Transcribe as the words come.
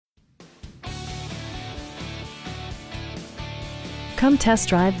Come test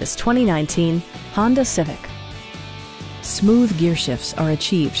drive this 2019 Honda Civic. Smooth gear shifts are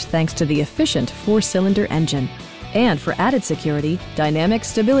achieved thanks to the efficient 4-cylinder engine. And for added security, dynamic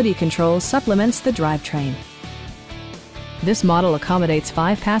stability control supplements the drivetrain. This model accommodates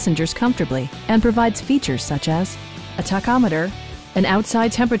 5 passengers comfortably and provides features such as a tachometer, an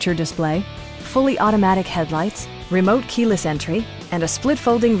outside temperature display, fully automatic headlights, remote keyless entry, and a split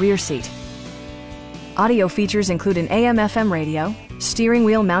folding rear seat. Audio features include an AM/FM radio, steering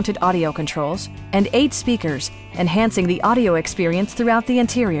wheel mounted audio controls, and 8 speakers, enhancing the audio experience throughout the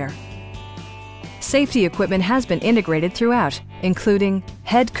interior. Safety equipment has been integrated throughout, including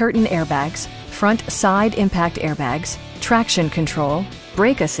head curtain airbags, front side impact airbags, traction control,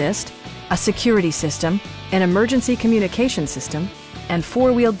 brake assist, a security system, an emergency communication system, and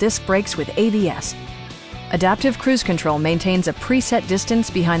 4-wheel disc brakes with ABS. Adaptive Cruise Control maintains a preset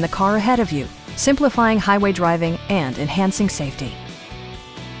distance behind the car ahead of you, simplifying highway driving and enhancing safety.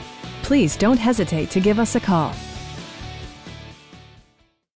 Please don't hesitate to give us a call.